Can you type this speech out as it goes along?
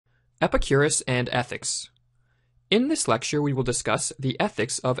Epicurus and Ethics. In this lecture we will discuss the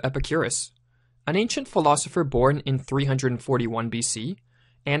ethics of Epicurus, an ancient philosopher born in 341 BC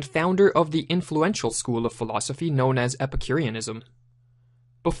and founder of the influential school of philosophy known as Epicureanism.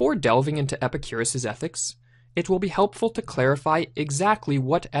 Before delving into Epicurus's ethics, it will be helpful to clarify exactly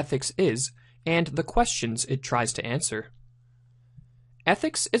what ethics is and the questions it tries to answer.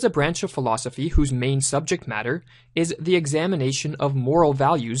 Ethics is a branch of philosophy whose main subject matter is the examination of moral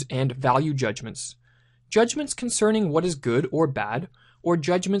values and value judgments. Judgments concerning what is good or bad, or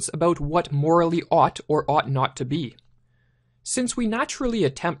judgments about what morally ought or ought not to be. Since we naturally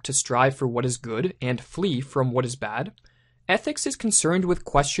attempt to strive for what is good and flee from what is bad, ethics is concerned with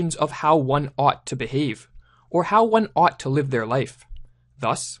questions of how one ought to behave, or how one ought to live their life.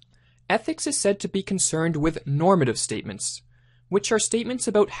 Thus, ethics is said to be concerned with normative statements, which are statements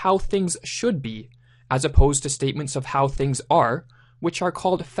about how things should be, as opposed to statements of how things are, which are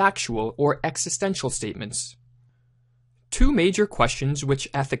called factual or existential statements. Two major questions which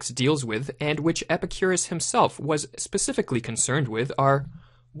ethics deals with, and which Epicurus himself was specifically concerned with, are: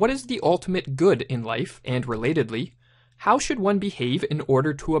 what is the ultimate good in life, and relatedly, how should one behave in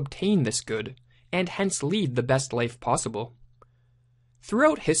order to obtain this good, and hence lead the best life possible?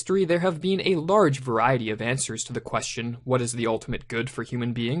 Throughout history, there have been a large variety of answers to the question, what is the ultimate good for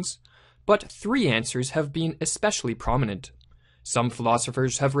human beings? But three answers have been especially prominent. Some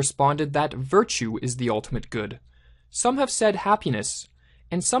philosophers have responded that virtue is the ultimate good. Some have said happiness,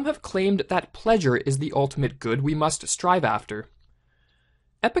 and some have claimed that pleasure is the ultimate good we must strive after.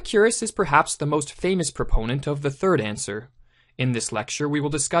 Epicurus is perhaps the most famous proponent of the third answer. In this lecture, we will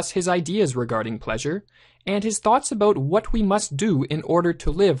discuss his ideas regarding pleasure, and his thoughts about what we must do in order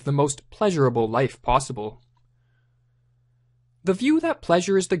to live the most pleasurable life possible. The view that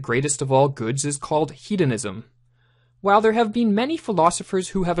pleasure is the greatest of all goods is called hedonism. While there have been many philosophers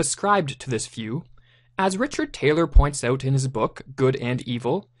who have ascribed to this view, as Richard Taylor points out in his book, Good and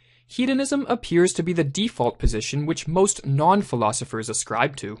Evil, hedonism appears to be the default position which most non-philosophers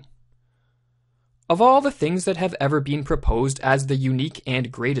ascribe to. Of all the things that have ever been proposed as the unique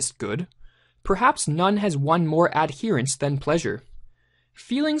and greatest good, perhaps none has won more adherents than pleasure.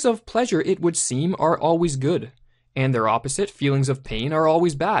 Feelings of pleasure, it would seem, are always good, and their opposite, feelings of pain, are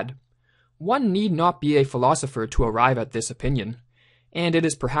always bad. One need not be a philosopher to arrive at this opinion, and it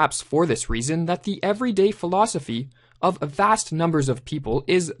is perhaps for this reason that the everyday philosophy of vast numbers of people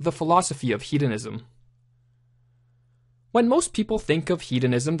is the philosophy of hedonism. When most people think of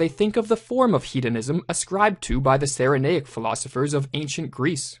hedonism, they think of the form of hedonism ascribed to by the Cyrenaic philosophers of ancient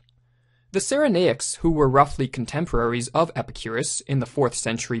Greece. The Cyrenaics, who were roughly contemporaries of Epicurus in the 4th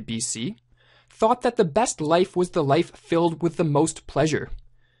century BC, thought that the best life was the life filled with the most pleasure.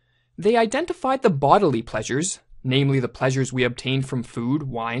 They identified the bodily pleasures, namely the pleasures we obtain from food,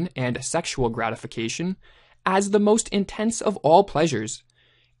 wine, and sexual gratification, as the most intense of all pleasures,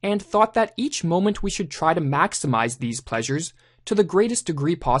 and thought that each moment we should try to maximize these pleasures to the greatest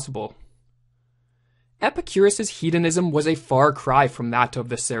degree possible. Epicurus's hedonism was a far cry from that of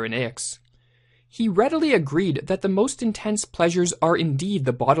the Cyrenaics. He readily agreed that the most intense pleasures are indeed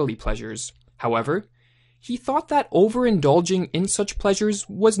the bodily pleasures. However, he thought that overindulging in such pleasures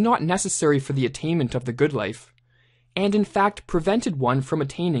was not necessary for the attainment of the good life, and in fact prevented one from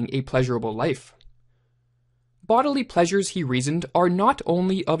attaining a pleasurable life. Bodily pleasures, he reasoned, are not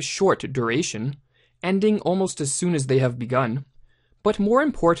only of short duration, ending almost as soon as they have begun, but more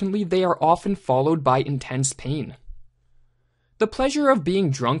importantly, they are often followed by intense pain. The pleasure of being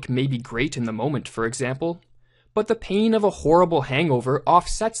drunk may be great in the moment, for example, but the pain of a horrible hangover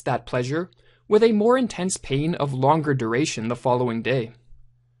offsets that pleasure with a more intense pain of longer duration the following day.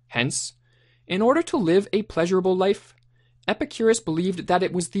 Hence, in order to live a pleasurable life, Epicurus believed that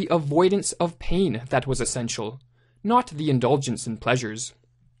it was the avoidance of pain that was essential, not the indulgence in pleasures.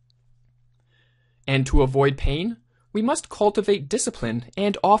 And to avoid pain, we must cultivate discipline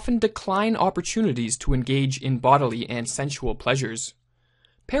and often decline opportunities to engage in bodily and sensual pleasures.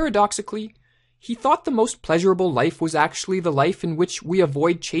 Paradoxically, he thought the most pleasurable life was actually the life in which we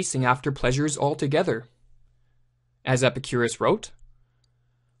avoid chasing after pleasures altogether. As Epicurus wrote,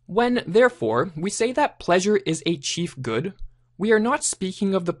 "When, therefore, we say that pleasure is a chief good, we are not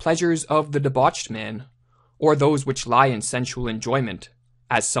speaking of the pleasures of the debauched man, or those which lie in sensual enjoyment,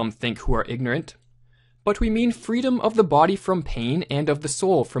 as some think who are ignorant, but we mean freedom of the body from pain and of the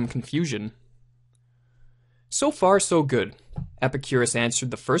soul from confusion." So far, so good. Epicurus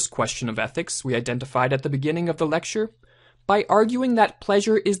answered the first question of ethics we identified at the beginning of the lecture by arguing that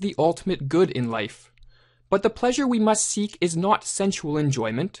pleasure is the ultimate good in life, but the pleasure we must seek is not sensual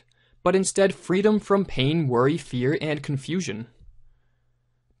enjoyment, but instead freedom from pain, worry, fear, and confusion.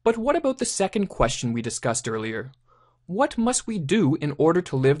 But what about the second question we discussed earlier? What must we do in order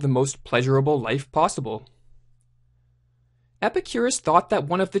to live the most pleasurable life possible? Epicurus thought that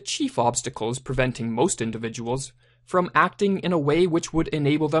one of the chief obstacles preventing most individuals from acting in a way which would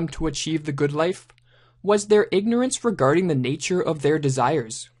enable them to achieve the good life was their ignorance regarding the nature of their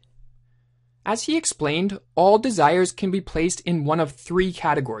desires. As he explained, all desires can be placed in one of three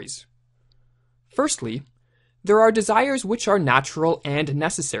categories. Firstly, there are desires which are natural and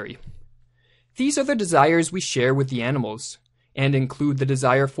necessary. These are the desires we share with the animals, and include the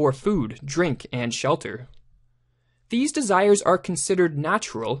desire for food, drink, and shelter. These desires are considered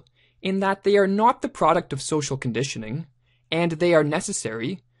natural in that they are not the product of social conditioning, and they are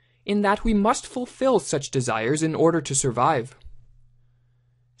necessary in that we must fulfill such desires in order to survive.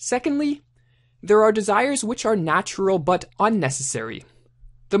 Secondly, there are desires which are natural but unnecessary.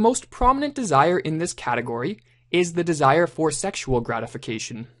 The most prominent desire in this category is the desire for sexual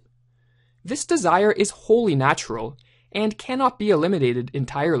gratification. This desire is wholly natural and cannot be eliminated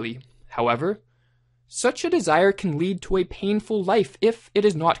entirely. However, such a desire can lead to a painful life if it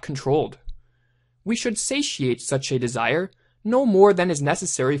is not controlled. We should satiate such a desire no more than is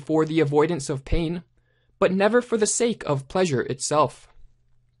necessary for the avoidance of pain, but never for the sake of pleasure itself.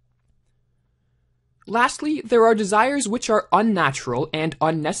 Lastly, there are desires which are unnatural and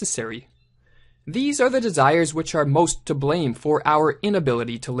unnecessary. These are the desires which are most to blame for our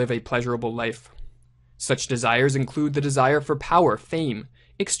inability to live a pleasurable life. Such desires include the desire for power, fame,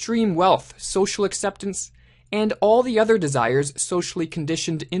 extreme wealth, social acceptance, and all the other desires socially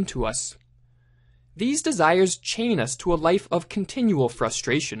conditioned into us. These desires chain us to a life of continual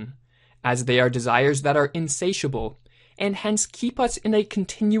frustration, as they are desires that are insatiable, and hence keep us in a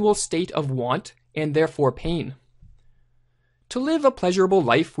continual state of want and therefore pain. To live a pleasurable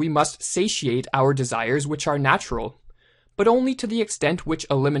life, we must satiate our desires which are natural, but only to the extent which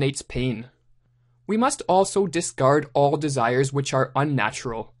eliminates pain. We must also discard all desires which are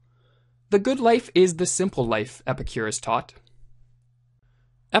unnatural. The good life is the simple life, Epicurus taught.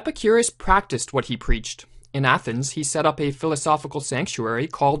 Epicurus practiced what he preached. In Athens, he set up a philosophical sanctuary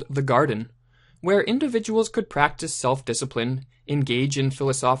called the Garden, where individuals could practice self-discipline, engage in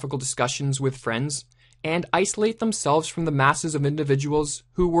philosophical discussions with friends, and isolate themselves from the masses of individuals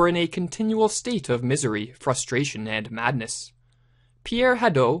who were in a continual state of misery, frustration, and madness. Pierre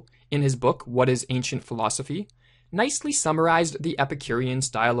Hadot, in his book What is Ancient Philosophy, nicely summarized the Epicurean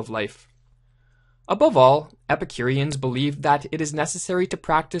style of life. Above all, Epicureans believed that it is necessary to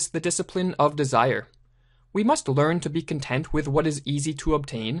practice the discipline of desire. We must learn to be content with what is easy to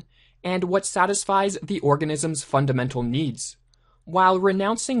obtain and what satisfies the organism's fundamental needs, while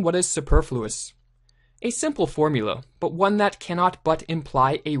renouncing what is superfluous. A simple formula, but one that cannot but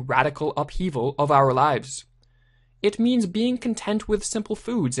imply a radical upheaval of our lives. It means being content with simple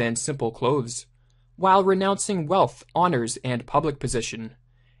foods and simple clothes, while renouncing wealth, honors, and public position,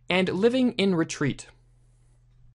 and living in retreat.